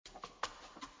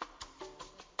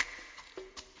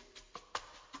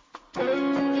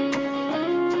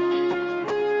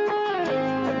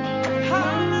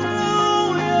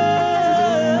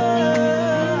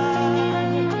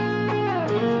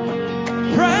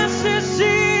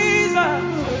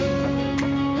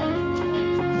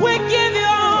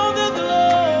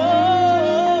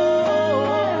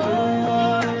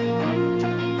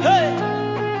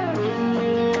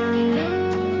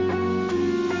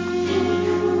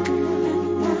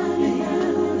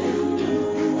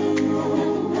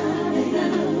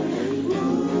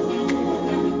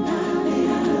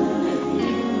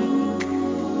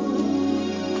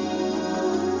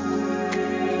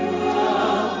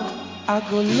I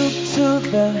go look to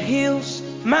the hills,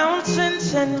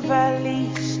 mountains and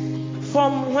valleys,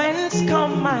 from whence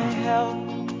come my help?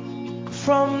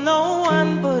 From no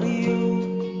one but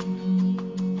you.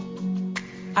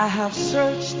 I have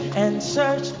searched and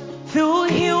searched through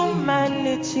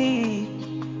humanity.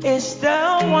 Is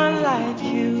there one like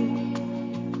you?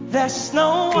 There's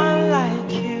no one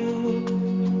like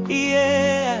you.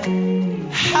 Yeah.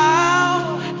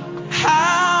 How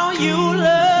you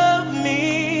love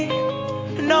me,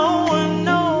 no one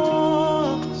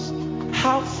knows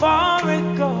how far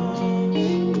it goes.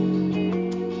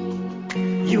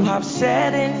 You have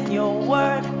said in your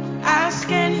word, ask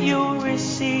and you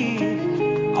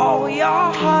receive all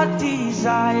your heart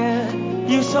desire.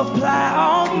 You supply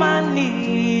all my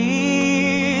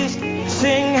needs.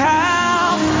 Sing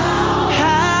how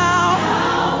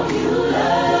you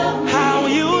love me. How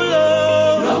you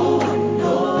love. No one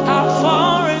knows how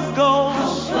far it goes.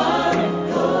 How far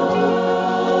it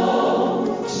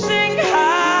goes. Sing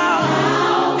how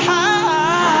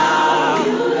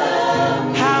you love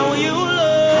me. How you love.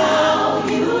 How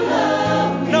you love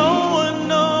me. No one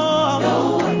knows. No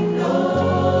one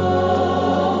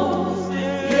knows.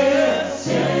 Yeah. You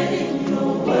said in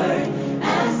your word,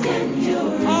 ask and you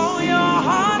receive. All your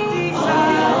heart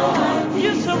desire.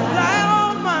 You supply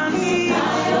all my needs.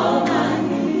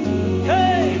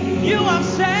 Hey, you have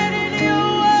said in your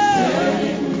word,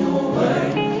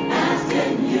 ask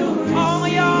and you receive. All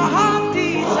your heart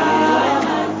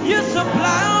desire. You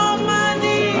supply all my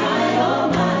needs.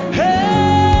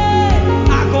 Hey,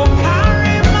 I go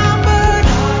carry my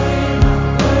burden.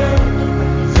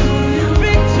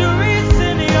 Victories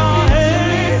in your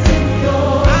hands.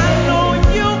 I know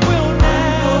you will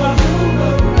never.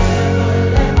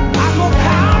 I go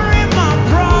carry my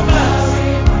problems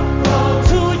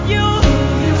to you.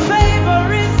 Favor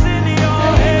is in your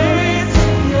hands.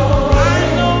 I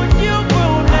know you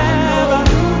will never.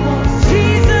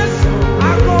 Jesus, I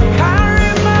go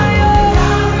carry my own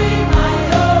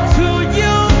to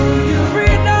you.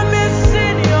 Freedom is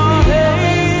in your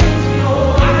hands.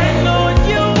 I know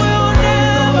you will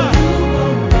never.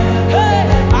 Hey,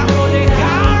 I go to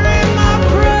carry my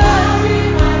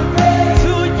praise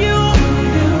to you.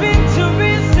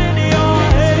 Victories in your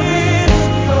hands.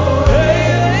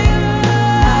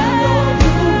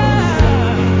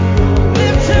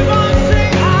 Lift him up,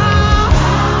 sing how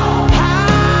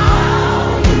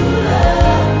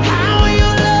you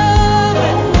love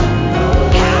it,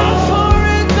 how far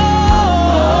it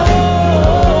goes.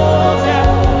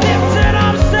 Lift it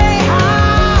up, say how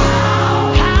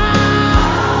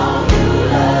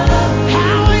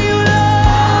you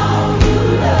love,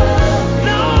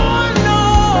 no one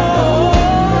knows.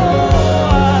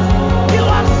 You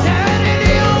have said it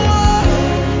in your word.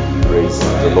 Praise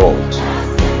the Lord.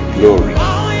 Glory,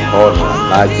 honor,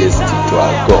 majesty to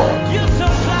our God,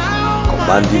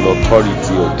 commanding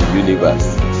authority of the universe,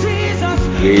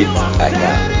 great I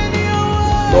am,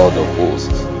 Lord of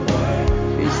hosts.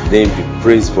 His name be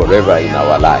praised forever in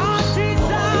our lives. In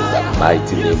the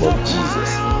mighty name of Jesus.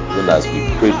 Even as we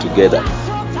pray together,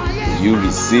 will you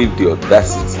receive the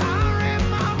audacity,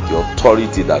 the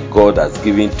authority that God has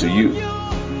given to you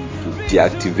to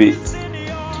deactivate,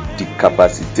 to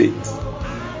decapacitate,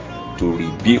 to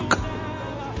rebuke,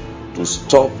 to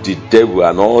stop the devil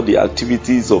and all the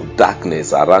activities of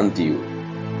darkness around you.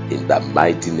 In the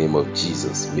mighty name of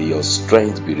Jesus, may your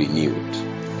strength be renewed.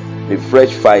 May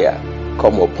fresh fire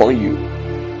come upon you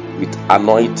with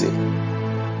anointing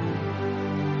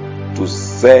to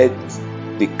set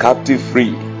the captive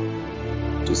free,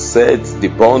 to set the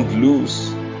bound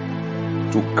loose,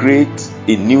 to create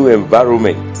a new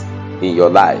environment in your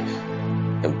life,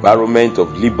 environment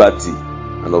of liberty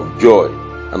and of joy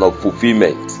and of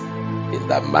fulfillment. In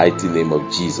the mighty name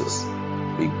of Jesus,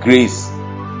 may grace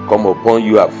come upon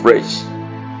you afresh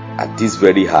at this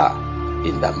very hour.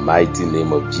 In the mighty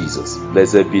name of Jesus.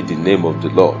 Blessed be the name of the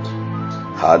Lord.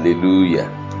 Hallelujah.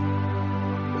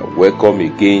 Welcome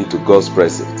again to God's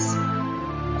presence,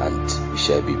 and we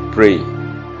shall be praying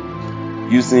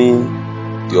using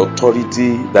the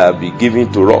authority that will be given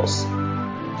to us,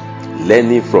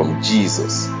 learning from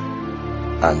Jesus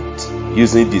and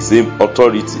using the same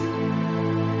authority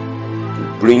to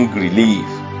bring relief,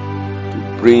 to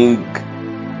bring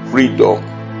freedom,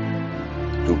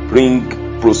 to bring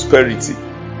prosperity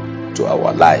to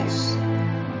our lives.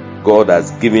 God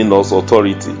has given us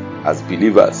authority as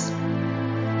believers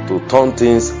to turn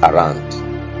things around,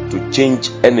 to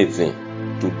change anything,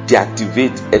 to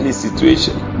deactivate any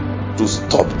situation, to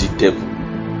stop the devil,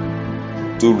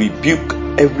 to rebuke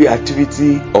every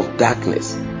activity of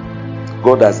darkness.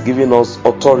 God has given us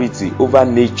authority over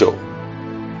nature,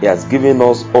 He has given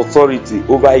us authority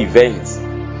over events.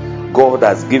 God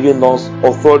has given us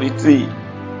authority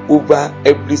over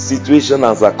every situation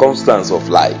and circumstance of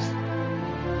life.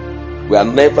 We are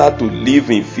never to live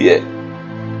in fear.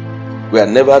 We are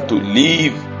never to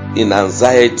live in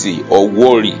anxiety or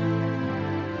worry.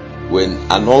 When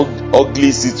an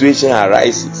ugly situation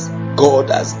arises, God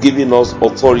has given us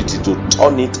authority to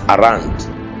turn it around,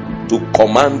 to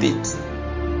command it.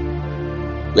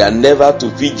 We are never to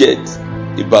fidget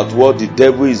about what the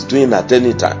devil is doing at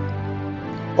any time,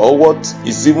 or what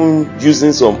is even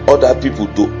using some other people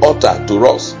to utter to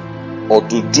us or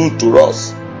to do to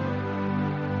us.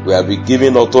 We have been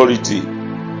given authority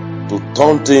to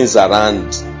turn things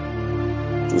around,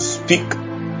 to speak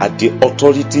at the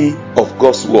authority of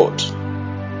God's word.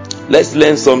 Let's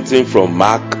learn something from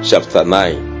Mark chapter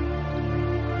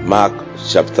 9. Mark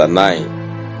chapter 9.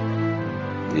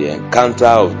 The encounter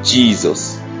of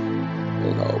Jesus,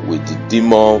 with the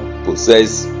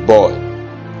demon-possessed boy.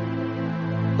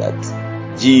 That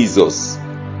Jesus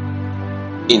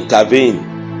intervened.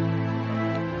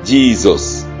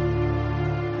 Jesus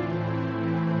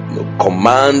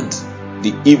command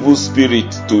the evil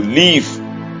spirit to leave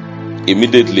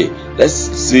immediately. Let's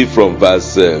see from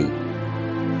verse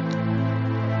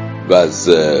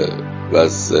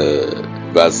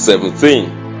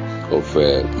 17 of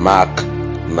Mark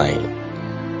 9.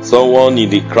 Someone in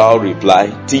the crowd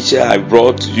replied, "Teacher, I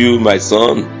brought you my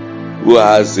son who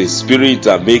has a spirit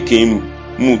and make him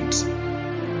mute.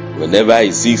 Whenever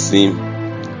he sees him,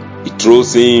 he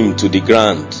throws him to the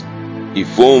ground. He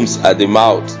foams at the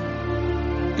mouth,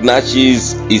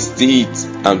 gnashes his teeth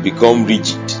and becomes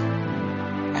rigid.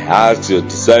 I asked your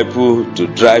disciple to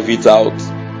drive it out,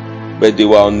 but they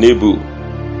were unable."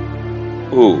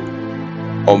 "Oh,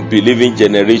 unbelieving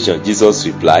generation," Jesus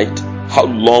replied, "how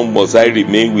long must I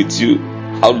remain with you?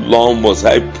 How long must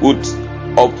I put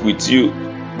up with you?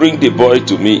 Bring the boy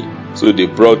to me." So they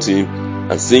brought him,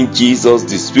 and seeing Jesus,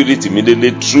 the spirit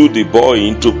immediately threw the boy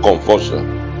into confusion.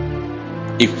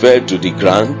 He fell to the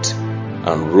ground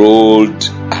and rolled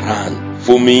around,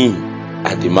 foaming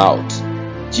at the mouth.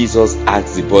 Jesus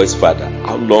asked the boy's father,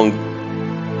 "How long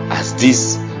has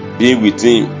this been with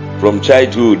him?" "From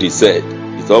childhood," he said.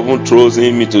 "It often throws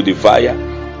him into the fire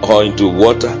or into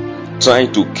water,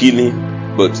 trying to kill him.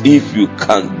 But if you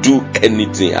can do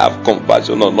anything, have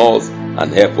compassion on us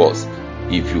and help us."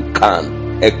 "If you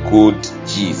can," echoed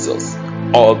Jesus.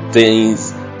 "All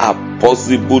things are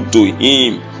possible to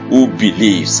him who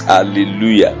believes."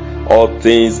 Hallelujah. All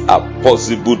things are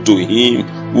possible to him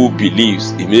who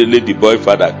believes. Immediately the boy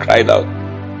father cried out,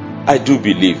 "I do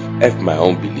believe, help my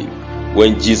unbelief."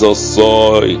 When Jesus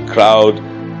saw a crowd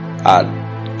had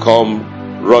come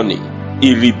running,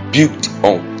 he rebuked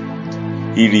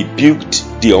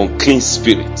the unclean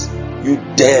spirit. "You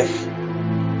deaf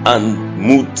and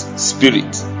mute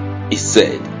spirit," he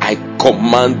said, "I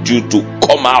command you to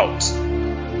come out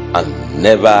and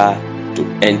never to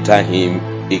enter him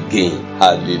again."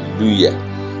 Hallelujah.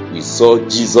 We saw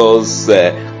Jesus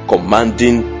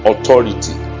commanding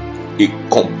authority, a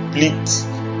complete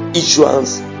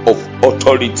issuance of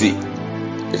authority.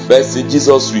 The first thing,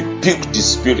 Jesus rebuked the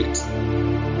spirit,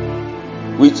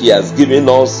 which he has given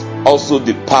us also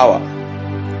the power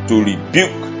to rebuke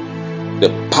the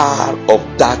power of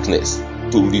darkness,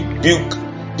 to rebuke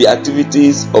the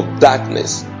activities of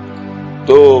darkness.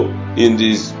 Though in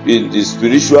the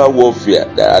spiritual warfare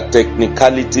there are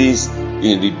technicalities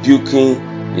in rebuking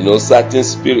certain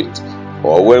spirit,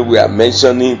 or when we are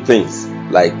mentioning things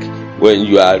like when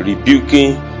you are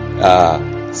rebuking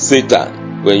Satan,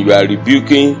 when you are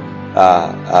rebuking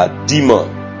a demon,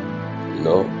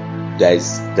 there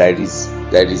is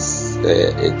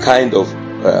a kind of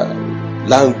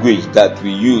language that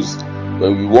we use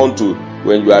when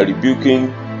you are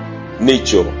rebuking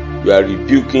nature, you are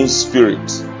rebuking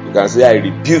spirit. You can say, "I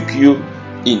rebuke you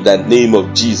in the name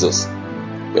of Jesus."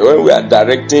 But when we are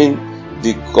directing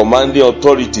the commanding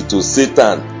authority to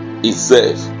Satan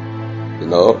itself,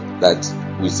 that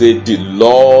we say, "The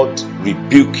Lord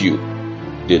rebuke you."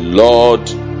 The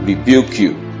Lord rebuke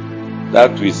you.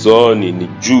 That we saw in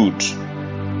Jude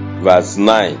verse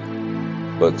 9.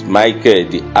 But Michael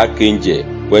the archangel,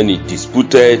 when he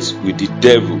disputed with the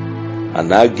devil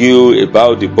and argued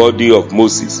about the body of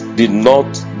Moses, did not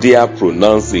dare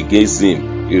pronounce against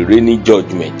him a reigning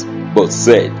judgment, but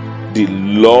said, "The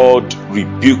Lord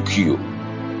rebuke you."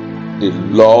 The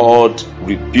Lord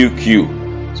rebuke you.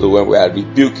 So when we are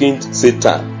rebuking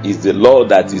Satan, it's the Lord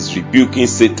that is rebuking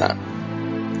Satan.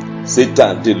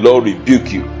 Satan, the Lord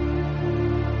rebuke you.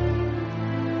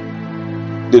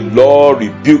 The Lord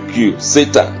rebuke you,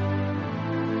 Satan.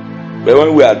 But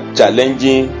when we are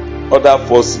challenging other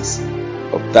forces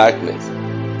of darkness.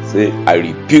 Say, I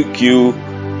rebuke you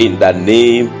in the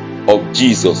name of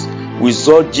Jesus. We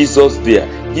saw Jesus there.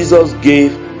 Jesus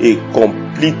gave a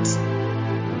complete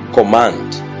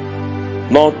command.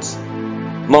 Not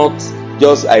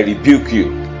just I rebuke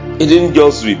you. He didn't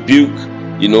just rebuke,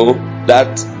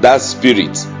 that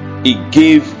spirit. He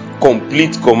gave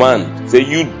complete command. Say,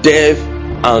 you deaf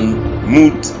and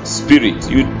mute spirit,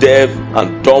 you deaf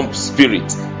and dumb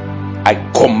spirit, I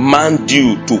command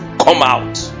you to come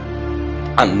out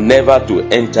and never to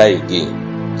enter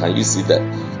again. Can you see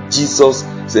that? Jesus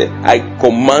said, I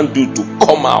command you to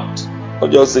come out.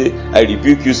 Not just say, I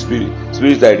rebuke you, spirit.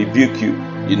 Spirit, I rebuke you.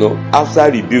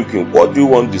 After rebuking, what do you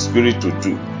want the spirit to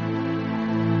do?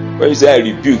 When you say I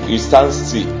rebuke, you stand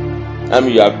still. I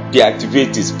mean, you have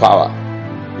deactivated his power.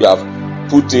 You have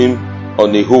put him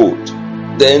on a hold.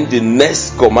 Then the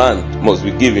next command must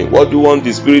be given. What do you want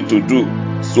the spirit to do?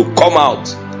 To come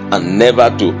out and never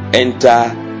to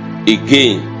enter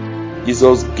again.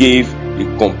 Jesus gave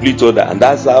a complete order, and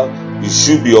that's how you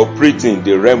should be operating in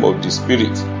the realm of the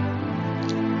spirit.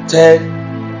 Tell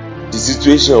the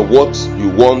situation what you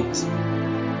want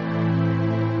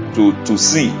to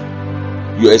see,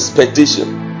 your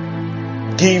expectation.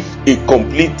 Give a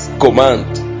complete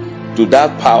command to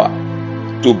that power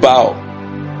to bow.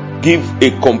 Give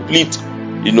a complete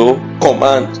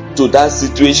command to that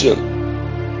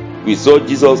situation. We saw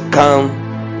Jesus calm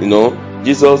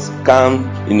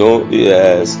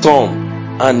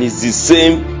storm, and it's the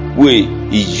same way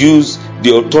he used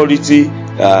the authority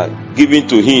given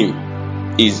to him.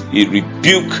 He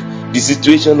rebuked the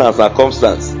situation and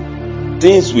circumstance.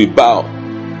 Things will bow,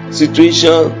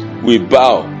 situation will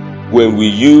bow when we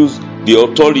use the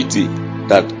authority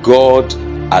that God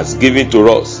has given to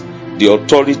us, the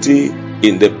authority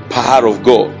in the power of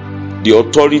God, the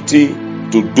authority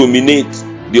to dominate,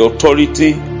 the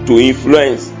authority to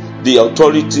influence, the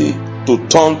authority to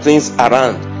turn things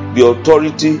around, the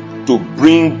authority to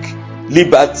bring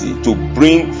liberty, to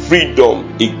bring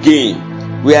freedom again.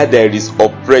 Where there is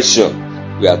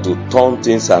oppression, we are to turn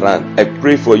things around. I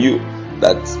pray for you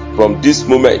that from this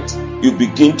moment you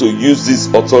begin to use this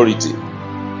authority,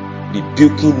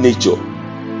 rebuking nature,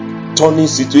 turning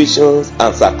situations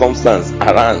and circumstances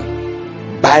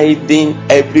around, binding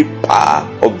every power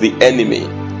of the enemy,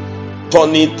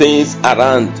 turning things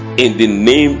around in the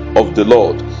name of the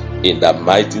Lord, in the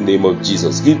mighty name of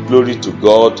Jesus. Give glory to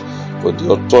God for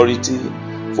the authority,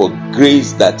 for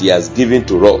grace that he has given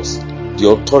to us, the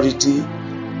authority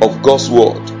of God's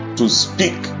word to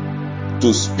speak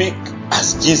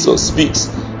as Jesus speaks,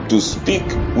 to speak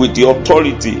with the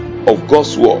authority of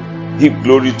God's word. Give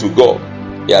glory to God.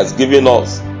 He has given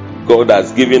us, God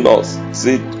has given us,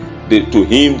 say to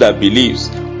him that believes,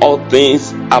 all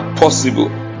things are possible.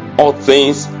 All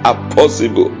things are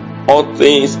possible. All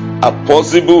things are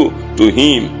possible to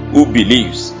him who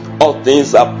believes. All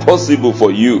things are possible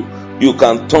for you. You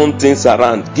can turn things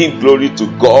around. Give glory to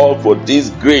God for this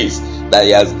grace that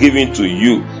he has given to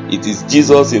you. It is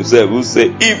Jesus himself who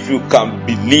said, if you can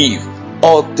believe,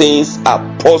 all things are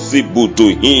possible to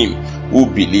him who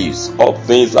believes. All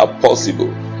things are possible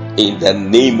in the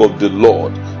name of the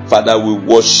Lord. Father, we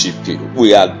worship you.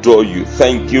 We adore you.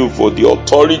 Thank you for the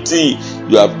authority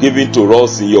you have given to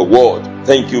us in your word.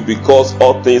 Thank you because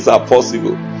all things are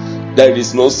possible. There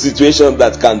is no situation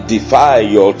that can defy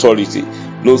your authority.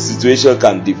 No situation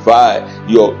can defy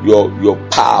your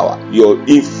power, your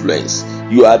influence.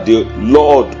 You are the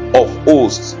Lord of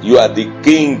hosts. You are the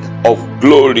King of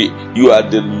glory. You are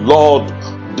the Lord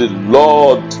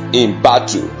in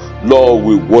battle. Lord,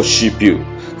 we worship you.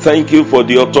 Thank you for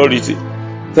the authority.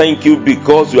 Thank you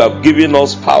because you have given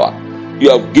us power.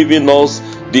 You have given us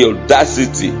the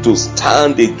audacity to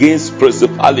stand against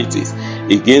principalities,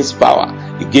 against power,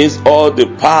 against all the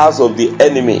powers of the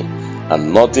enemy,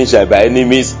 and nothing shall by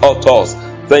enemies hurt us.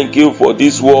 Thank you for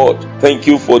this word. Thank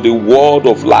you for the word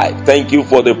of life. Thank you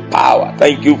for the power.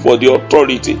 Thank you for the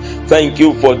authority. Thank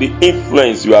you for the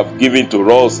influence you have given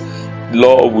to us.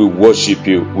 Lord, we worship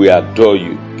you. We adore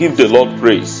you. Give the Lord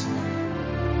praise.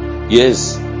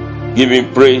 Yes, give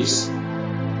him praise.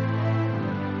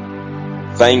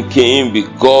 Thank him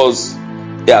because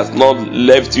he has not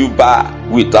left you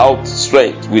back without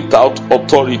strength, without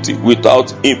authority,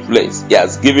 without influence. He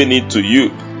has given it to you.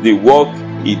 The work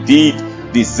he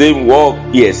did, the same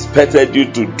work he expected you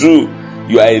to do.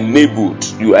 You are enabled,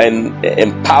 you are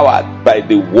empowered by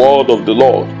the word of the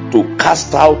Lord to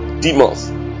cast out demons,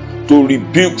 to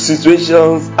rebuke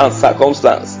situations and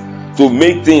circumstances, to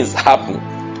make things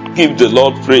happen. Give the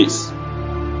Lord praise.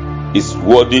 Is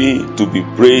worthy to be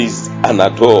praised and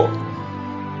adored.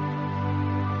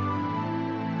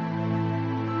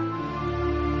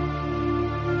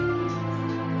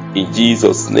 In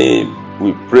Jesus' name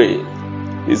we pray.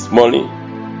 This morning,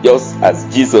 just as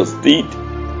Jesus did,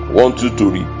 I want you to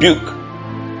rebuke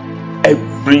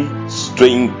every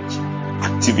strange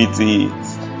activity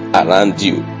around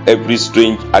you, every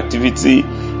strange activity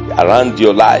around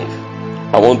your life.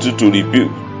 I want you to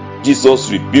rebuke. Jesus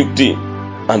rebuked him,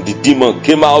 and the demon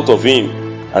came out of him,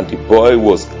 and the boy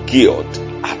was cured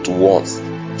at once.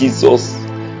 Jesus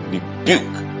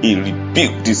he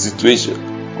rebuked the situation.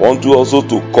 I want you also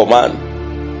to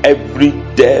command every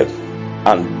deaf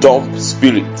and dumb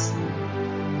spirit,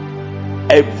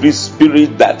 every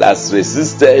spirit that has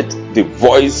resisted the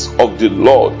voice of the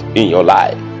Lord in your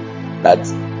life, that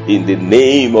in the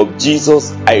name of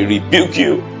Jesus I rebuke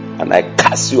you and I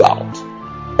cast you out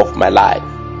of my life,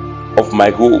 of my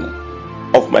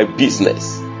home, of my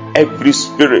business. Every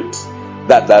spirit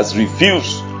that has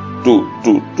refused to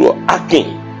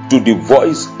hearken to the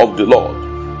voice of the Lord,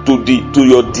 to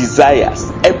your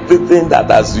desires, everything that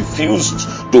has refused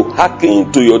to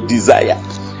hearken to your desire,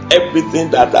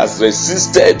 everything that has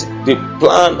resisted the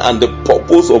plan and the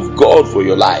purpose of God for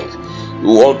your life, you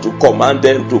want to command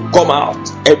them to come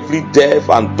out. Every deaf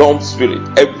and dumb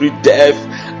spirit, every deaf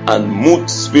and mute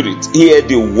spirit, hear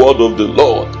the word of the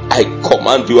Lord. I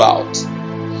command you out.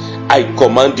 I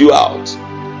command you out.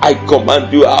 I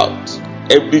command you out.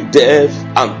 Every deaf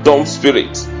and dumb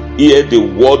spirit, hear the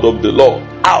word of the Lord.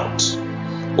 Out.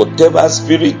 Whatever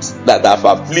spirit that have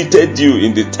afflicted you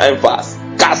in the time past,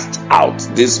 cast out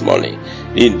this morning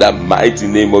in the mighty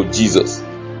name of Jesus.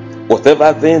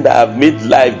 Whatever thing that have made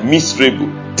life miserable,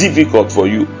 difficult for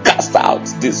you, cast out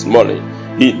this morning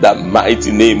in the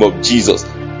mighty name of Jesus.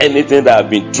 Anything that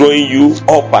have been throwing you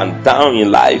up and down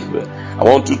in life, I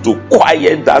want you to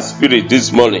quiet that spirit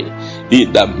this morning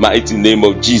in the mighty name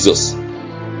of Jesus.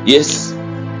 Yes,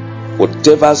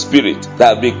 whatever spirit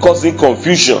that have been causing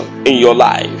confusion in your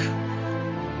life,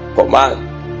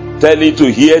 command, tell it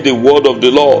to hear the word of the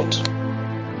Lord.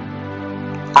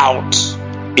 Out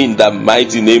in the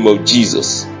mighty name of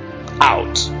Jesus.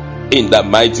 Out in the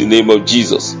mighty name of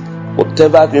Jesus.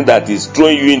 Whatever thing that is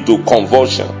throwing you into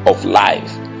convulsion of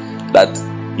life, that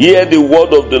hear the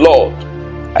word of the Lord,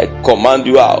 I command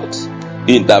you out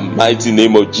in the mighty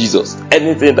name of Jesus.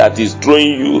 Anything that is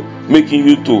throwing you, making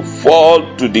you to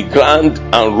fall to the ground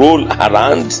and roll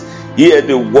around, hear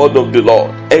the word of the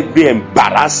Lord. Every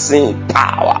embarrassing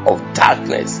power of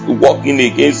darkness working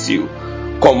against you,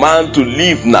 command to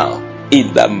leave now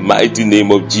in the mighty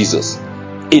name of Jesus.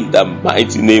 In the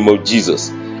mighty name of Jesus.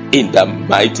 In the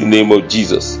mighty name of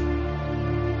Jesus.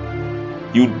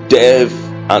 You deaf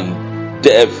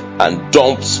and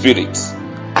dumb spirits,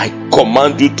 I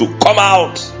command you to come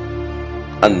out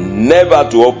and never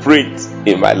to operate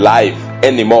in my life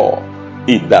anymore.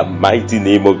 In the mighty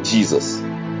name of Jesus.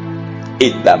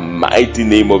 In the mighty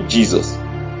name of Jesus.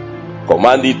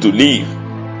 Command it to leave.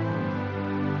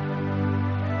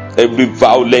 Every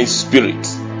violent spirit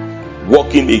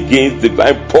working against the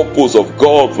divine purpose of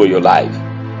God for your life,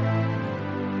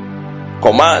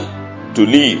 command to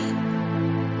leave.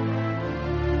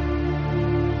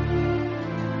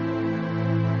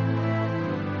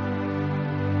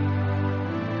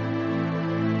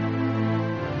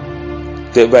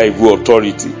 Whatever evil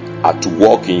authority are to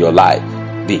work in your life,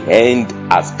 the end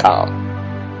has come.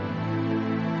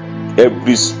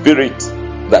 Every spirit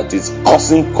that is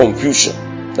causing confusion,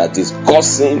 that is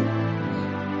causing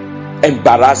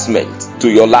embarrassment to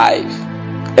your life,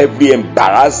 every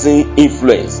embarrassing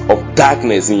influence of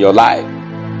darkness in your life,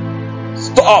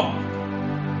 stop,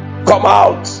 come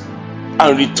out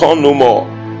and return no more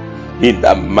in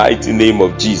the mighty name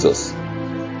of Jesus.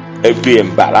 Every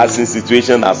embarrassing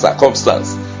situation and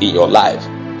circumstance in your life,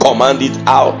 command it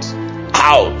out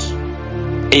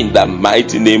in the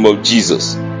mighty name of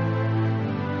Jesus.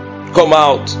 Come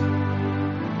out.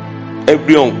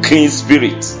 Every unclean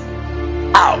spirit,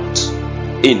 out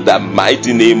in the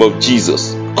mighty name of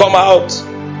Jesus. Come out.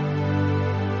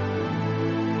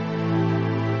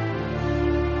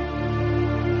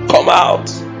 Come out.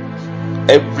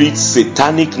 Every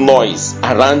satanic noise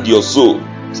around your soul,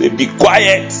 say, be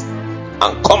quiet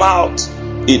and come out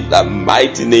in the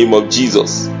mighty name of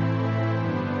Jesus.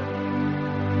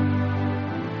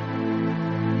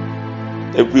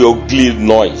 Every ugly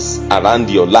noise around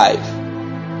your life,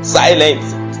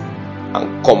 silence it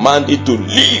and command it to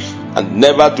leave and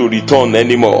never to return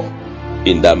anymore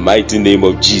in the mighty name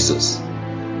of Jesus.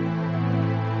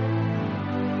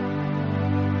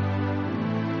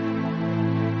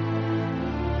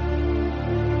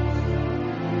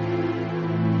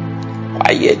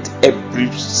 Quiet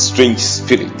every strange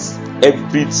spirit,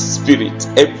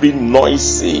 every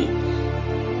noisy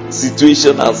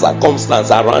situation and circumstance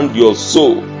around your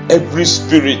soul, Every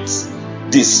spirit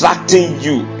distracting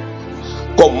you,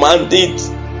 command it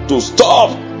to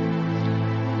stop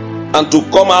and to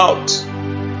come out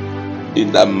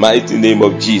in the mighty name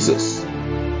of Jesus.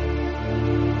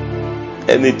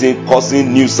 Anything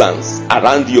causing nuisance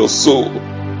around your soul,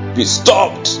 be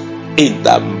stopped in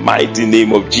the mighty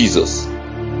name of Jesus.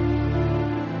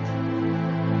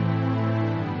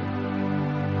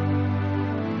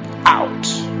 Out.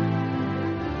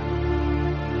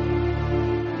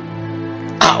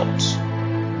 Out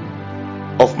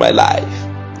of my life.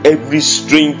 Every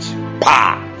strange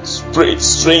power,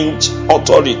 strange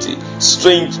authority,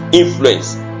 strange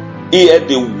influence, hear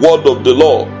the word of the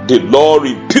Lord. The Lord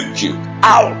rebuke you.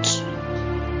 Out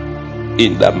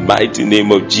in the mighty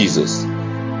name of Jesus.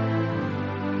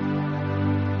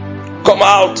 Come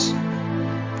out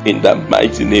in the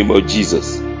mighty name of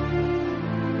Jesus.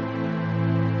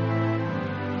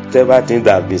 Whatever thing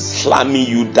that has been slamming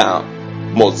you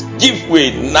down must give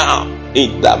way now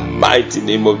in the mighty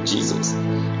name of Jesus.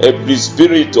 Every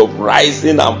spirit of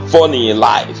rising and falling in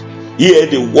life, hear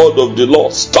the word of the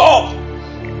Lord. Stop.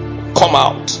 Come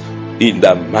out in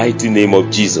the mighty name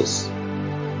of Jesus.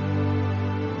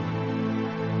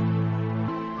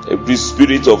 Every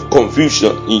spirit of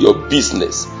confusion in your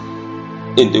business,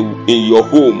 in your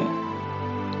home,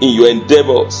 in your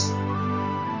endeavors,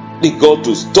 they got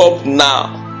to stop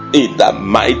now in the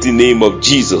mighty name of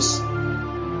Jesus.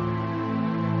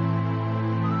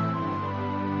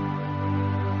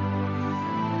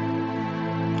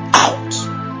 Out.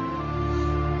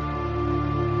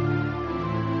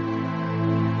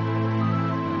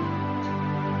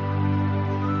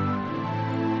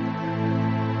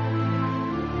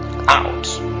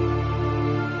 Out.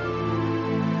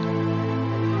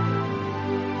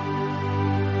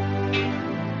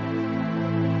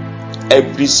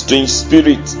 Every strange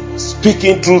spirit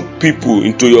speaking through people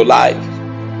into your life,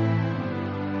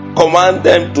 command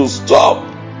them to stop.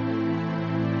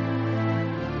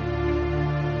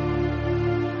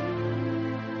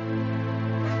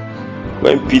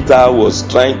 When Peter was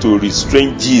trying to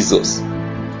restrain Jesus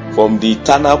from the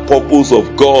eternal purpose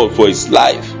of God for his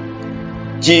life,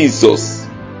 Jesus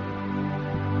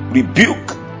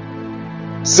rebuked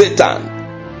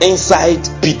Satan inside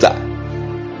Peter.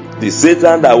 The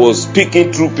Satan that was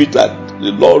speaking through Peter,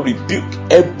 the Lord rebuked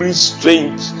every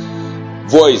strange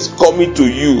voice coming to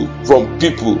you from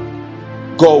people.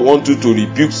 God wants you to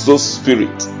rebuke those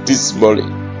spirits this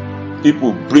morning.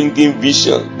 People bringing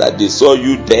vision that they saw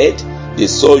you dead, they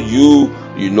saw you,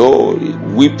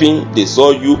 weeping, they saw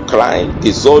you crying,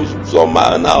 they saw some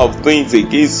manner of things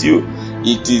against you.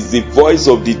 It is the voice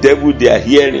of the devil they are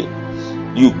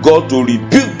hearing. You got to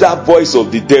rebuke that voice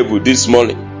of the devil this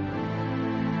morning.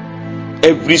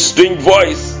 Every strange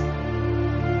voice.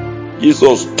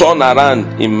 Jesus turned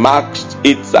around in Mark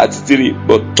 8:33,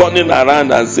 but turning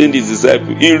around and saying his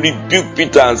disciples, he rebuked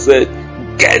Peter and said,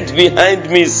 "Get behind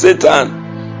me,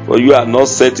 Satan, for you are not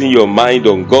setting your mind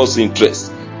on God's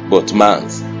interest, but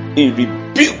man's." He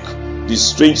rebuked the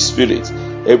strange spirit,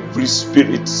 every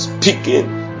spirit speaking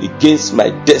against my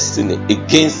destiny,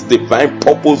 against the divine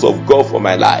purpose of God for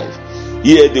my life.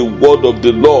 Hear the word of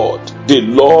the Lord. The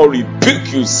Lord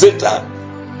rebuke you, Satan.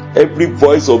 Every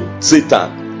voice of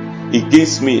Satan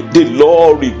against me, the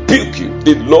Lord rebuke you.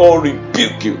 The Lord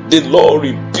rebuke you. The Lord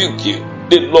rebuke you.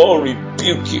 The Lord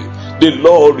rebuke you. The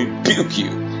Lord rebuke you.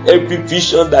 Every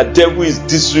vision that devil is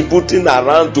distributing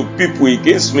around to people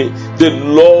against me, the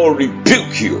Lord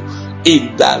rebuke you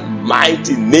in the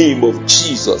mighty name of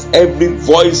Jesus. Every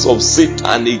voice of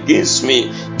Satan against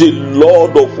me, the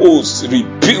Lord of hosts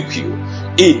rebuke you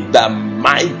in the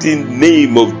mighty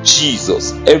name of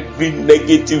Jesus. Every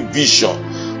negative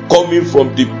vision coming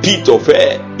from the pit of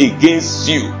hell against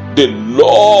you, the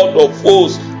Lord of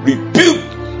hosts rebuke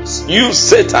you,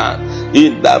 Satan,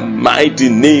 in the mighty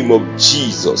name of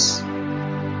Jesus.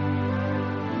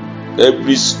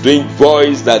 Every strange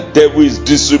voice that devil is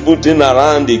distributing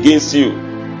around against you,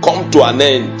 come to an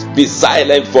end. Be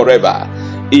silent forever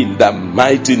in the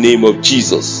mighty name of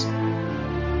Jesus.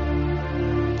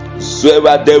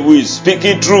 Whoever devil is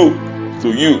speaking through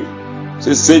to you,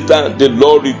 say, Satan, the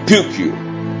Lord rebuke you.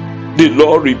 The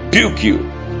Lord rebuke you.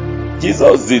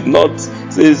 Jesus did not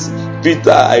say,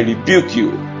 Peter, I rebuke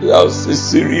you.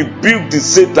 He rebuked the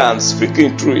Satan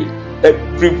speaking through it.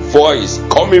 Every voice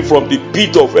coming from the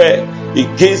pit of hell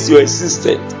against your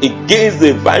existence, against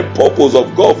the divine purpose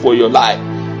of God for your life,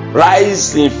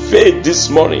 rise in faith this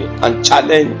morning and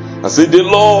challenge and say, the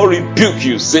Lord rebuke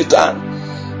you, Satan,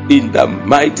 in the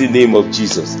mighty name of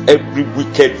Jesus. Every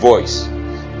wicked voice,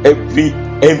 every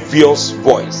envious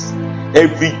voice,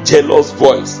 every jealous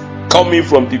voice coming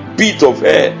from the pit of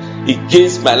hell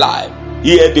against my life,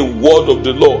 hear the word of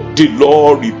the Lord. The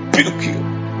Lord rebuke you.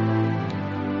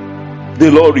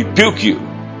 The Lord rebuke you.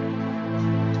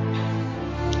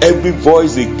 Every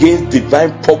voice against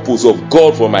divine purpose of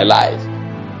God for my life,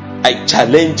 I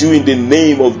challenge you in the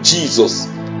name of Jesus,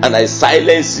 and I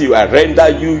silence you. I render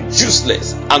you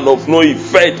useless and of no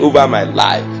effect over my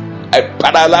life. I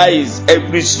paralyze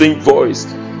every strange voice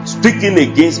speaking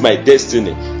against my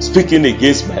destiny, speaking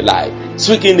against my life,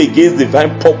 speaking against the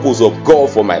divine purpose of God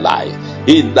for my life,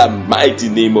 in the mighty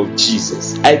name of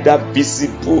Jesus. Either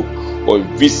visible or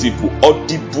invisible,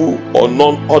 audible or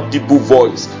non-audible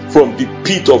voice from the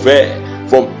pit of hell,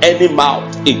 from any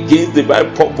mouth against the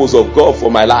divine purpose of God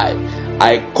for my life,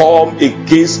 I come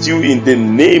against you in the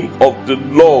name of the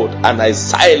Lord, and I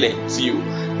silence you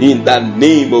in the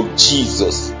name of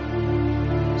Jesus.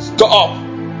 Stop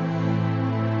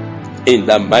in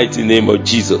the mighty name of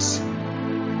Jesus.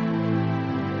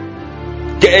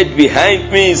 Get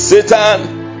behind me,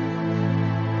 Satan.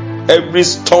 Every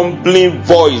stumbling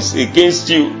voice against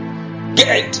you,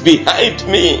 get behind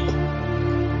me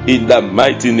in the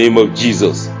mighty name of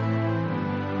Jesus.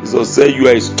 Jesus said, you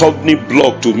are a stumbling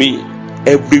block to me.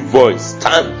 Every voice,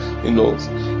 stand,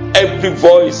 every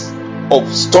voice of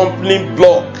stumbling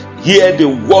block, hear the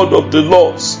word of the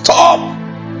Lord. Stop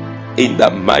in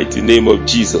the mighty name of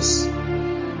Jesus.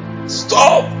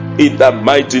 Stop in the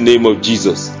mighty name of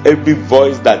Jesus. Every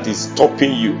voice that is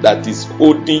stopping you, that is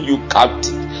holding you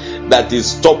captive, that is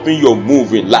stopping your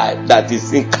move in life, that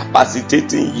is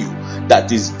incapacitating you,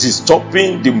 that is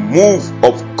disturbing the move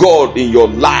of God in your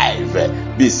life,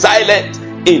 be silent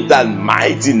in the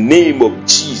mighty name of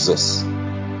Jesus.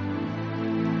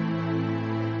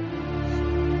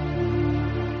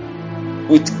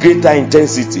 With greater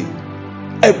intensity,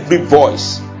 every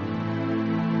voice,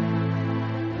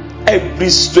 every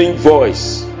strange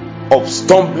voice of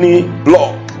stumbling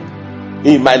block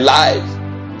in my life,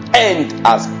 end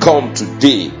has come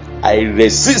today. I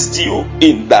resist you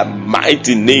in the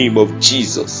mighty name of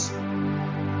Jesus.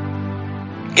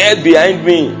 Get behind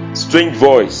me, strange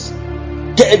voice.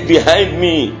 Get behind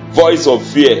me, voice of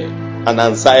fear and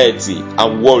anxiety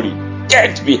and worry.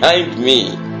 Get behind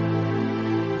me.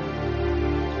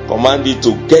 Command it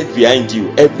to get behind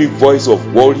you. Every voice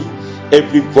of worry,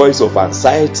 every voice of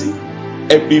anxiety,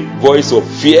 every voice of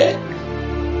fear,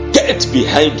 get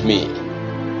behind me.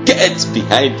 Get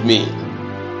behind me.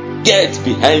 Get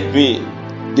behind me.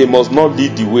 They must not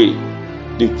lead the way.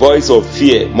 The voice of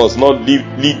fear must not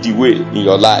lead the way in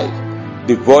your life.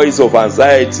 The voice of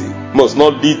anxiety must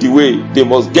not lead the way. They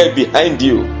must get behind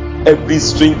you. Every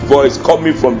strange voice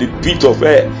coming from the pit of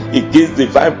hell against the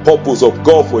divine purpose of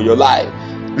God for your life,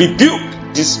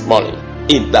 rebuke this morning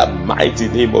in the mighty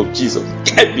name of Jesus.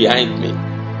 Get behind me.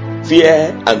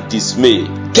 Fear and dismay,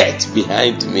 get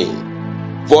behind me.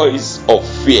 Voice of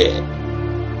fear,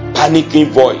 panicking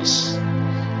voice,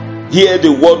 hear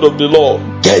the word of the Lord.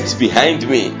 Get behind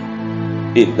me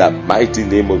in the mighty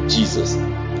name of Jesus.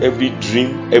 Every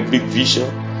dream, every vision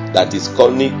that is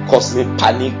causing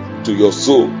panic to your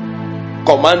soul,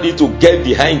 command it to get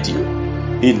behind you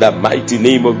in the mighty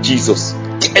name of Jesus.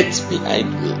 Get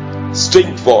behind me.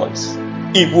 Strange voice,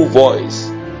 evil voice,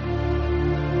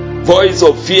 voice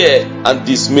of fear and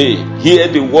dismay, hear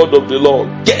the word of the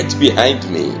Lord. Get behind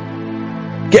me.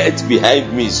 Get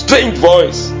behind me. Strange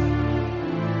voice.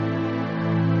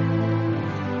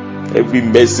 Every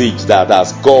message that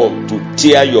has come to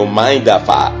tear your mind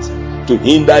apart, to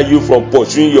hinder you from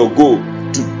pursuing your goal,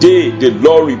 today the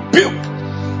Lord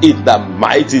rebuke in the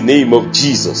mighty name of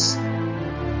Jesus.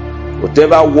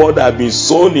 Whatever word has been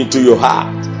sown into your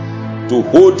heart to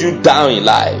hold you down in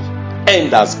life,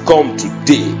 end has come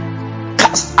today.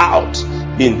 Cast out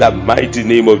in the mighty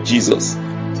name of Jesus.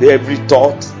 Say every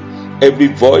thought, every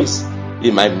voice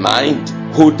in my mind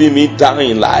holding me down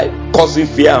in life, causing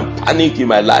fear and panic in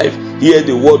my life, hear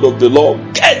the word of the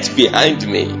Lord. Get behind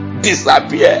me.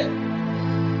 Disappear.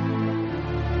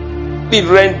 Be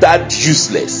rendered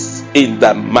useless in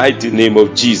the mighty name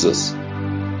of Jesus.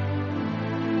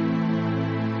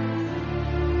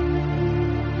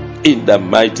 In the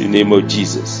mighty name of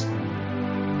Jesus.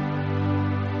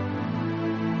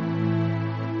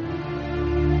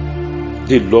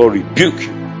 The Lord rebuke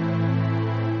you.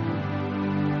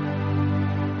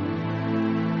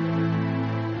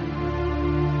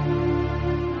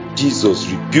 Jesus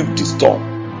rebuked the storm.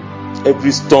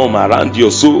 Every storm around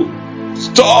your soul,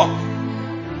 stop.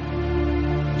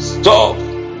 Stop.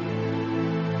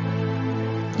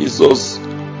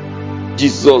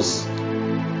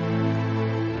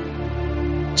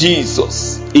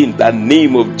 Jesus, in the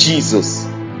name of Jesus.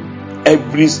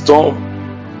 Every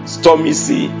stormy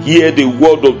sea, hear the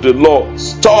word of the Lord.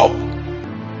 stop.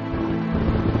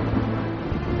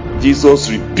 Jesus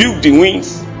rebuked the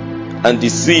winds and the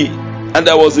sea, and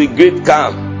there was a great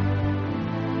calm.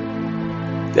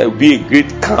 There will be a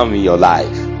great calm in your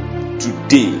life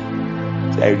today.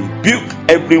 I rebuke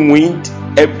every wind,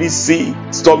 every sea,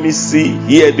 stormy sea.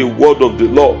 Hear the word of the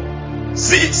Lord.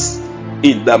 Cease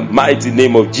in the mighty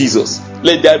name of Jesus.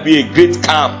 Let there be a great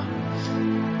calm.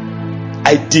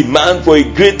 I demand for a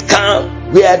great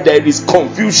calm where there is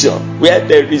confusion, where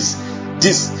there is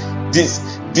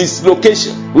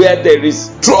dislocation, where there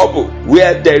is trouble,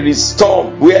 where there is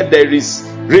storm, where there is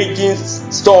raging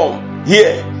storm.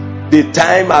 Here, the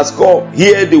time has come.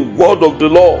 Hear the word of the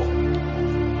Lord.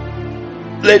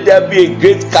 Let there be a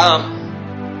great calm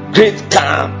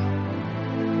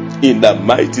in the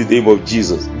mighty name of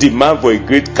Jesus. Demand for a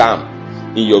great calm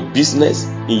in your business,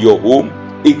 in your home,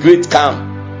 a great calm.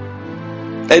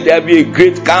 Let there be a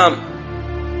great calm.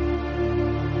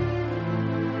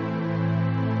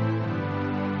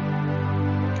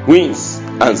 Winds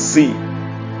and sea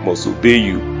must obey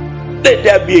you. Let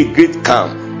there be a great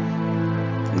calm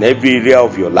in every area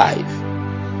of your life.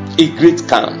 A great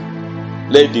calm.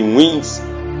 Let the winds,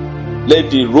 let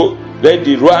the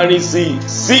roaring sea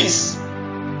cease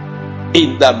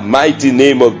in the mighty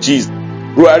name of Jesus.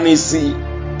 Roaring sea,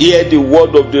 hear the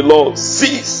word of the Lord.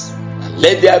 Cease.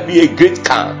 Let there be a great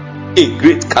calm. A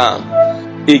great calm.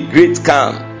 A great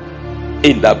calm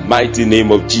in the mighty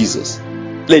name of Jesus.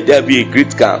 Let there be a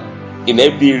great calm in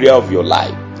every area of your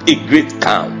life. A great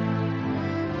calm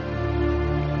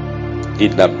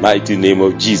in the mighty name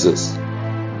of Jesus.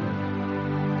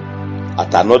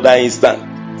 At another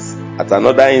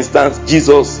instance,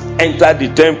 Jesus entered the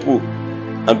temple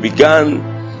and began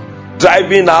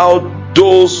driving out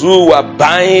those who were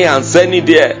buying and selling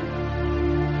there.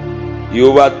 He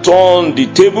overturned the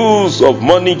tables of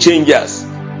money changers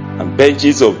and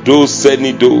benches of those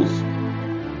selling doves.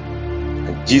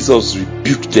 And Jesus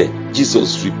rebuked them.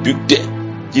 Jesus rebuked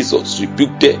them. Jesus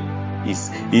rebuked them. He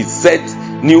set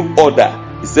new order.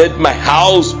 He said, my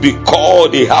house be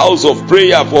called a house of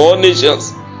prayer for all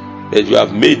nations, but you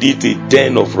have made it a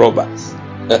den of robbers.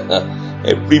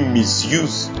 Every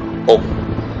misuse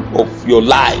of your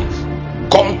life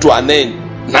come to an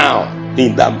end now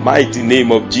in the mighty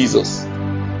name of Jesus.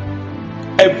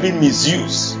 Every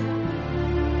misuse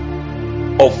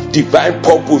of divine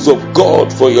purpose of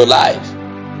God for your life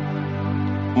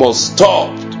must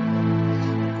stop.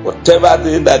 Whatever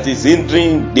thing that is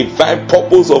hindering divine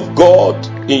purpose of God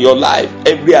in your life,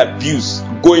 every abuse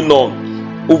going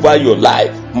on over your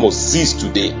life must cease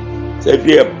today. So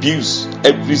every abuse,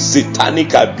 every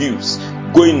satanic abuse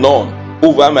going on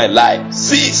over my life,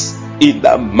 cease in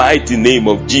the mighty name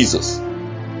of Jesus.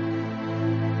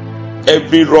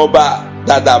 Every robber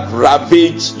that have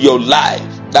ravaged your life,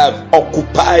 that have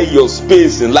occupied your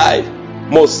space in life,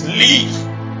 must leave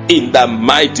in the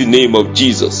mighty name of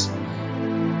Jesus.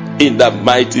 In the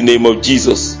mighty name of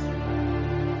Jesus.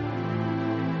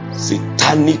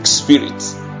 Satanic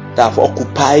spirits that have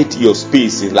occupied your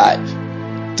space in life,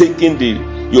 taking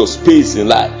your space in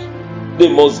life,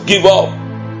 they must give up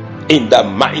in the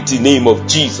mighty name of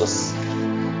Jesus.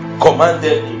 Command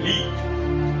them to leave.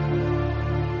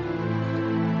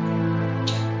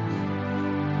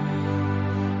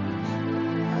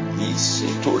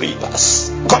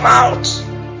 Come out.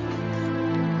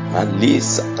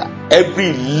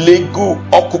 Every legal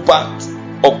occupant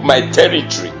of my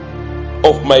territory,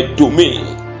 of my domain,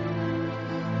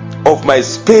 of my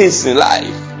space in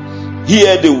life,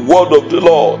 hear the word of the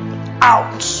Lord.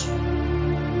 Out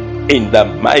in the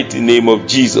mighty name of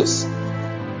Jesus.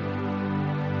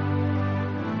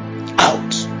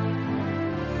 Out.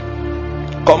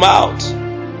 Come out.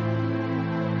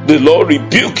 The Lord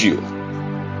rebuke you.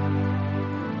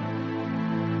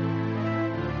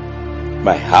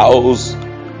 My house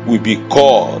will be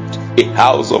called a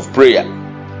house of prayer.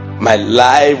 My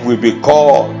life will be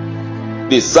called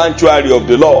the sanctuary of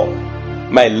the Lord.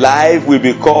 My life will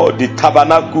be called the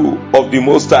tabernacle of the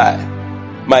Most High.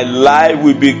 My life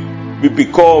will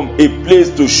become a place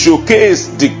to showcase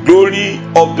the glory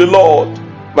of the Lord.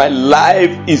 My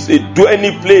life is a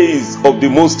dwelling place of the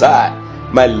Most High.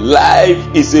 My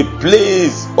life is a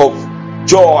place of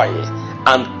joy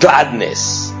and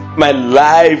gladness. My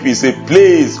life is a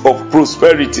place of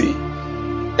prosperity.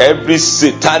 Every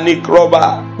satanic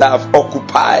robber that have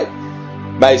occupied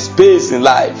my space in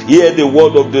life, hear the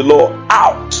word of the Lord.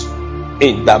 Out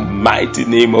in the mighty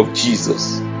name of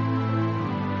Jesus.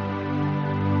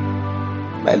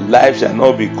 My life shall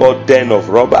not be called den of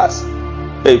robbers,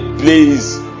 a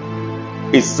place,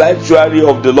 a sanctuary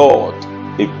of the Lord,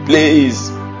 a place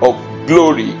of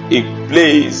glory, a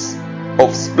place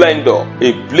of splendor,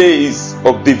 a place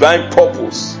of divine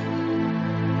purpose.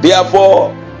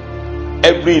 Therefore,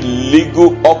 every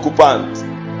legal occupant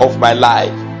of my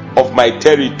life, of my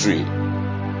territory,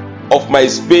 of my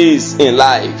space in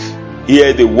life,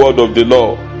 hear the word of the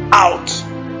Lord. Out!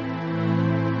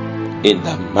 In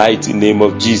the mighty name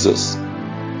of Jesus.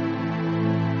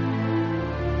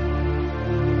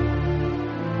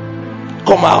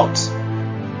 Come out.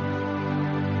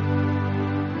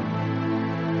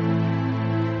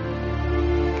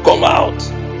 Come out.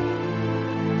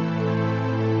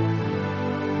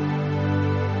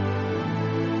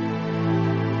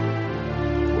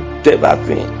 Whatever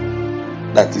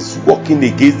thing that is working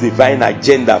against divine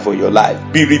agenda for your life,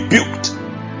 be rebuked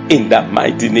in the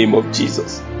mighty name of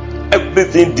Jesus.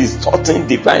 Everything distorting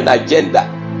divine agenda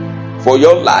for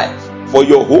your life, for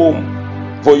your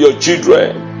home, for your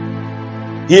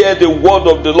children, hear the word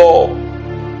of the Lord.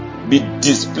 Be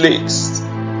displaced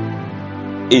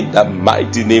in the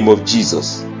mighty name of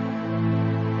Jesus.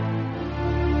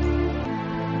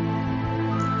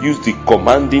 Use the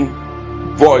commanding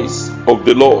voice of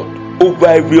the Lord over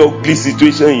every ugly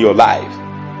situation in your life.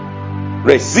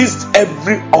 Resist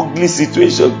every ugly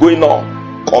situation going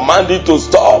on. Command it to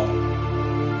stop.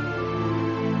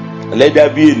 And let there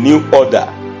be a new order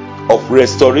of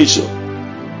restoration,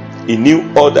 a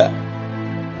new order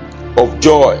of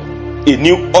joy, a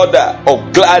new order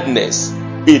of gladness,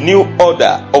 a new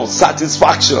order of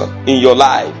satisfaction in your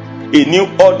life, a new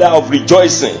order of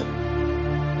rejoicing,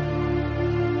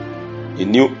 a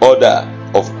new order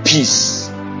of peace,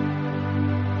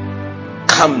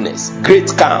 calmness, great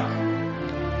calm,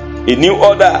 a new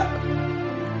order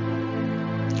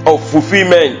of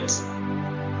fulfillment,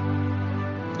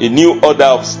 a new order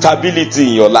of stability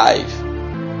in your life.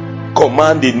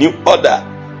 Command a new order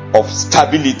of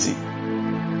stability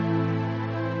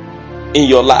in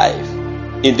your life,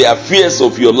 in the affairs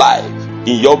of your life,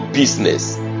 in your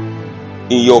business,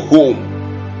 in your home,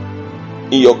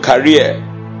 in your career.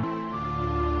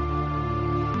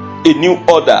 A new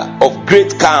order of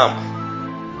great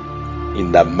calm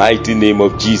in the mighty name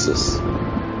of Jesus.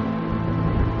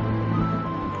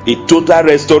 A total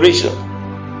restoration.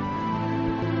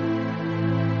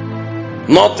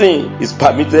 Nothing is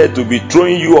permitted to be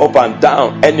throwing you up and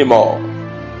down anymore.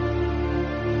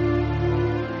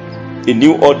 A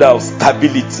new order of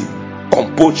stability,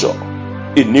 composure,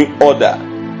 a new order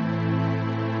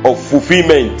of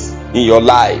fulfillment in your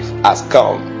life has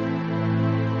come.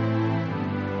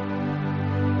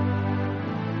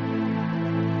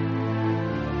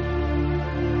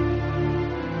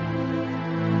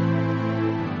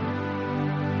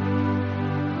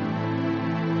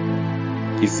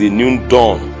 It's a new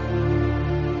dawn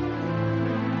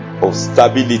of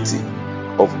stability,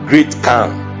 of great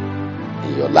calm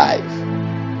in your life.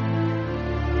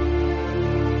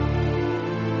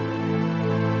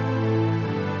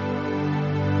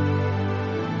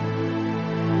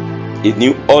 A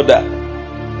new order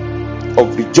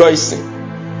of rejoicing,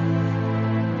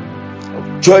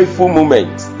 of joyful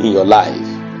moments in your life,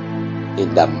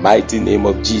 in the mighty name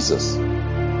of Jesus.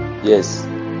 Yes,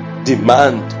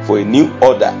 demand for a new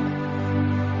order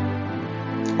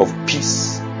of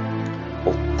peace,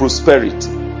 of prosperity,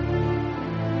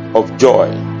 of joy,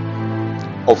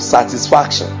 of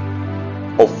satisfaction,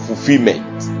 of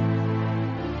fulfillment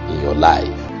in your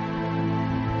life.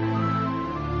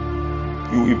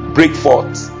 You will break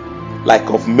forth like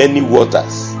of many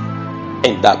waters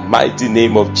in the mighty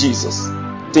name of Jesus.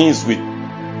 Things will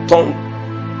turn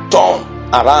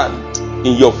around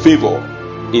in your favor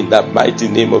in the mighty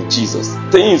name of Jesus.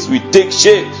 Things will take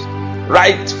shape,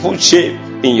 rightful shape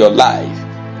in your life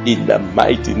in the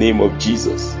mighty name of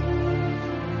Jesus.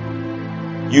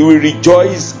 You will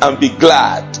rejoice and be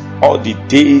glad all the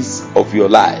days of your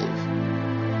life.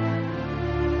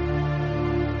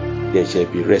 There shall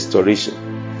be restoration,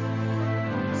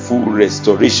 full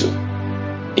restoration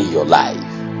in your life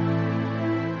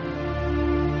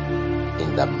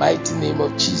in the mighty name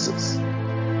of Jesus.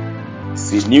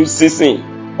 It's a new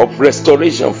season of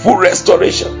restoration, full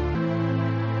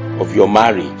restoration of your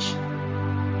marriage,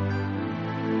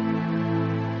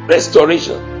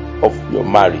 restoration of your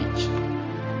marriage.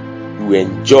 You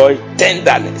enjoy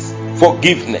tenderness,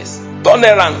 forgiveness,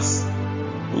 tolerance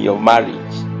in your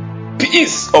marriage,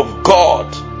 peace of God.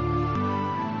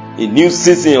 A new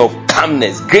season of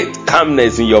calmness, great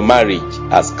calmness in your marriage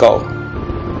has come.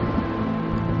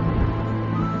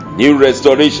 New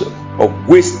restoration of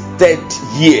wasted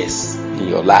years in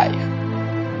your life.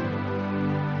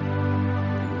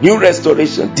 New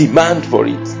restoration, demand for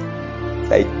it.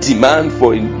 I demand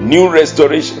for a new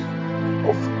restoration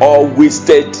of all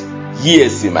wasted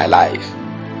years in my life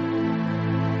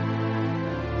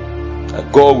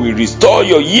And God will restore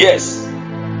your years,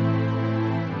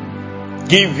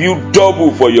 give you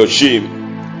double for your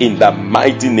shame in the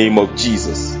mighty name of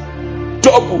Jesus.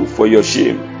 Double for your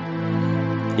shame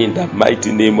in the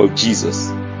mighty name of Jesus.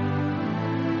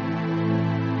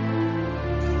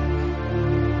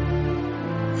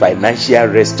 Financial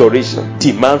restoration.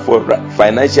 Demand for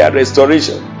financial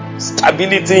restoration.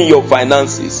 Stability in your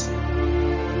finances.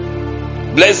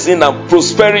 Blessing and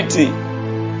prosperity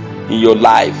in your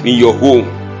life, in your home.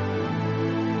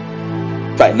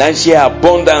 Financial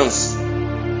abundance.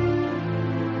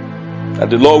 That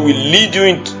the Lord will lead you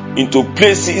into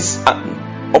places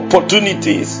and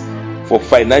opportunities for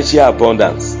financial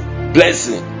abundance,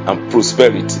 blessing and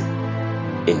prosperity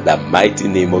in the mighty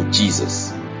name of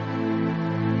Jesus.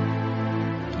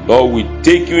 Lord will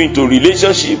take you into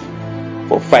relationship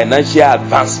for financial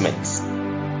advancements.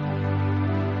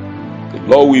 The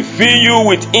Lord will fill you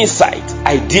with insight,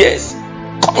 ideas,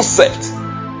 concepts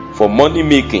for money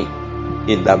making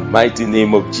in the mighty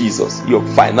name of Jesus. Your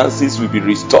finances will be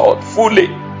restored fully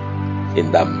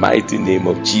in the mighty name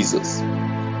of Jesus.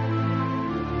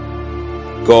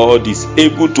 God is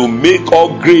able to make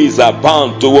all grace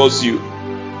abound towards you,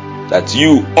 that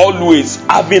you, always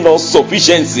having all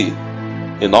sufficiency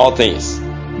in all things,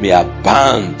 may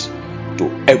abound to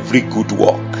every good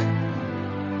work.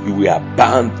 You will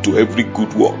abound to every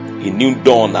good work. A new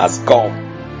dawn has come.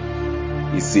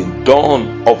 It's a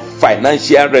dawn of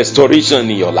financial restoration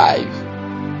in your life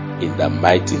in the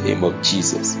mighty name of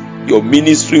Jesus. Your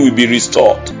ministry will be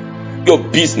restored. Your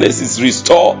business is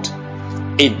restored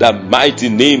in the mighty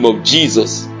name of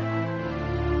Jesus.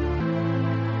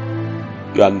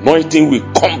 Your anointing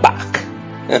will come back.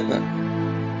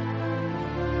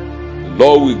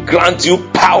 Lord will grant you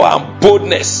power and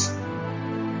boldness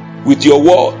with your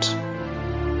word.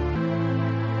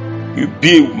 You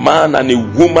be a man and a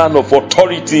woman of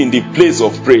authority in the place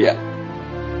of prayer.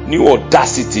 New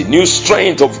audacity, new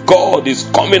strength of God is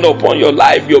coming upon your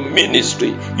life, your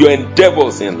ministry, your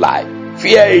endeavors in life.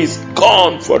 Fear is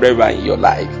gone forever in your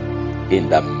life in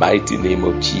the mighty name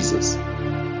of Jesus.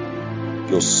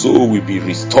 Your soul will be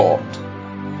restored.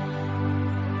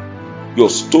 Your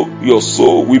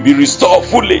soul will be restored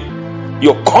fully.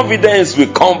 Your confidence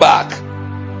will come back.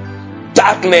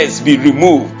 Darkness be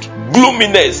removed.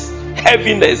 Gloominess,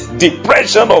 heaviness,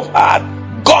 depression of heart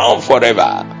gone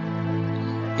forever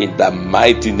in the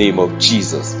mighty name of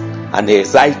Jesus. An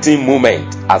exciting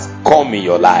moment has come in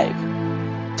your life.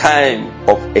 Time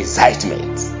of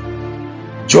excitement,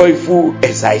 joyful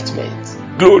excitement,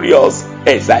 glorious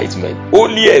excitement,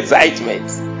 holy excitement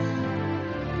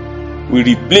will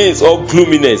replace all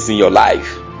gloominess in your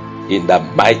life in the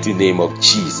mighty name of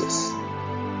Jesus.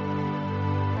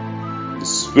 The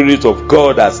Spirit of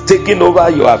God has taken over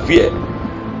your affair.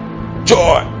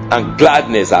 Joy and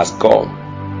gladness has come.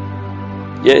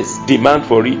 Yes, demand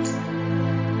for it,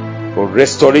 for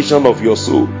restoration of your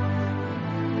soul,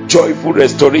 joyful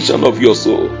restoration of your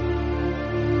soul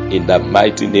in the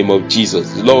mighty name of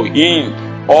Jesus. The Lord heal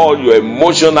all your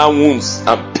emotional wounds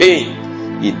and pain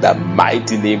in the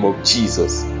mighty name of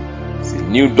Jesus. It's a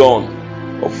new dawn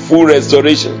of full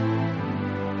restoration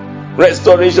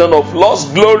of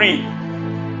lost glory.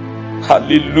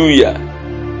 Hallelujah.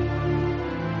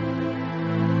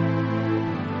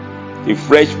 A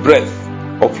fresh breath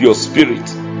of your spirit,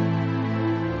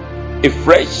 a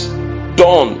fresh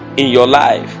dawn in your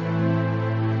life.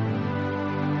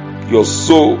 Your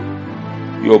soul,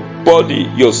 your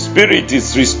body, your spirit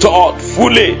is restored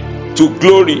fully to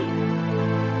glory.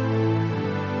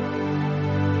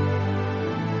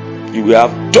 You will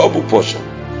have double portion,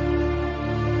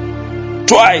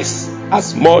 twice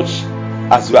as much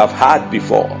as you have had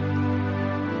before.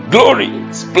 Glory,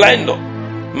 splendor,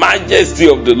 majesty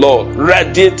of the Lord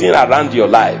radiating around your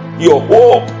life. Your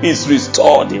hope is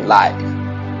restored in life.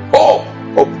 Hope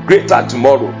of greater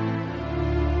tomorrow.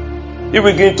 You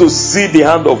begin to see the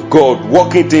hand of God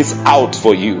working things out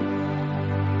for you.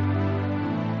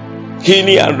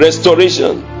 Healing and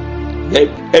restoration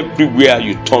everywhere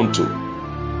you turn to.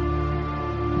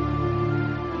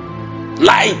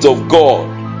 Light of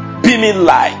God, beaming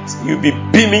light. You'll be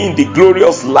beaming in the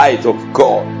glorious light of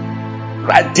God,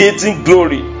 radiating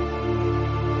glory,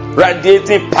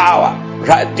 radiating power,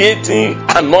 radiating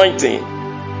anointing.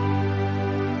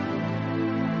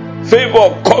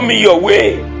 Favor coming your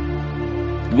way.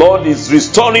 Lord is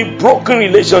restoring broken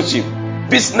relationship,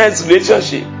 business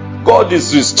relationship. God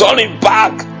is restoring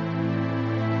back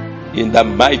in the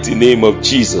mighty name of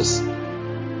Jesus.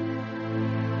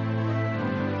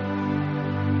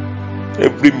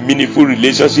 Every meaningful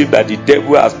relationship that the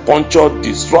devil has punctured,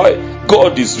 destroyed,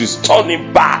 God is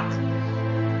restoring back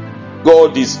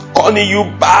God is calling you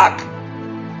back.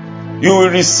 You will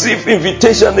receive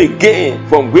invitation again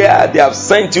from where they have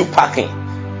sent you packing.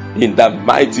 In the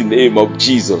mighty name of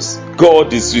Jesus,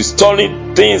 God is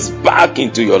restoring things back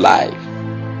into your life.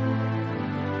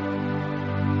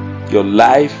 Your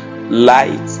life,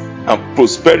 light, and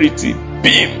prosperity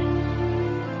beam.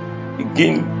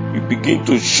 You begin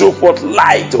to show forth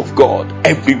light of God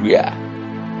everywhere.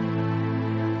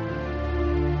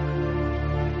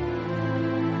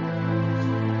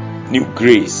 New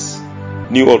grace,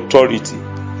 new authority,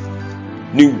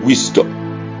 new wisdom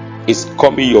is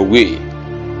coming your way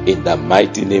in the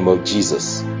mighty name of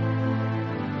Jesus.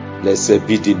 Blessed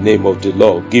be the name of the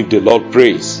Lord. Give the Lord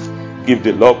praise. Give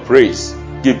the Lord praise.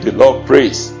 Give the Lord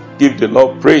praise. Give the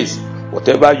Lord praise.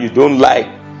 Whatever you don't like,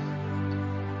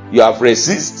 you have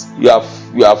resisted, you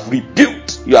have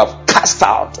rebuked, you have cast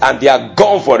out, and they are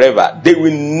gone forever. They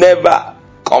will never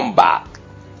come back.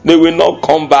 They will not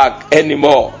come back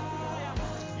anymore.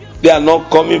 They are not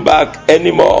coming back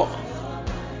anymore.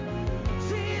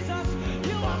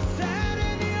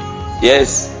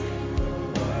 Yes.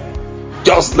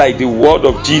 Just like the word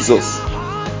of Jesus,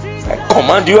 I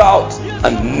command you out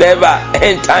and never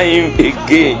enter him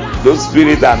again. Those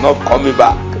spirits are not coming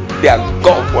back. They are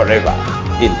gone forever.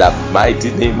 In the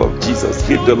mighty name of Jesus,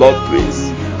 give the Lord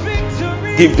praise.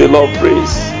 Give the Lord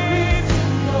praise.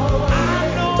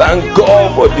 Thank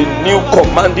God for the new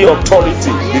commanding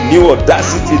authority, the new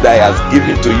audacity that he has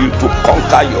given to you to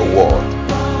conquer your world.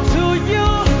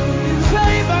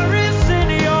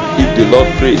 Give the Lord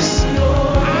praise.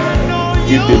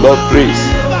 Give the Lord praise.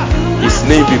 His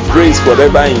name be praised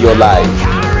forever in your life.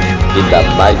 In the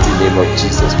mighty name of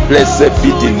Jesus. Blessed be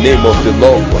the name of the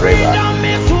Lord forever.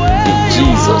 In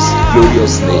Jesus'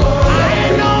 glorious name.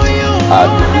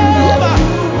 Hallelujah.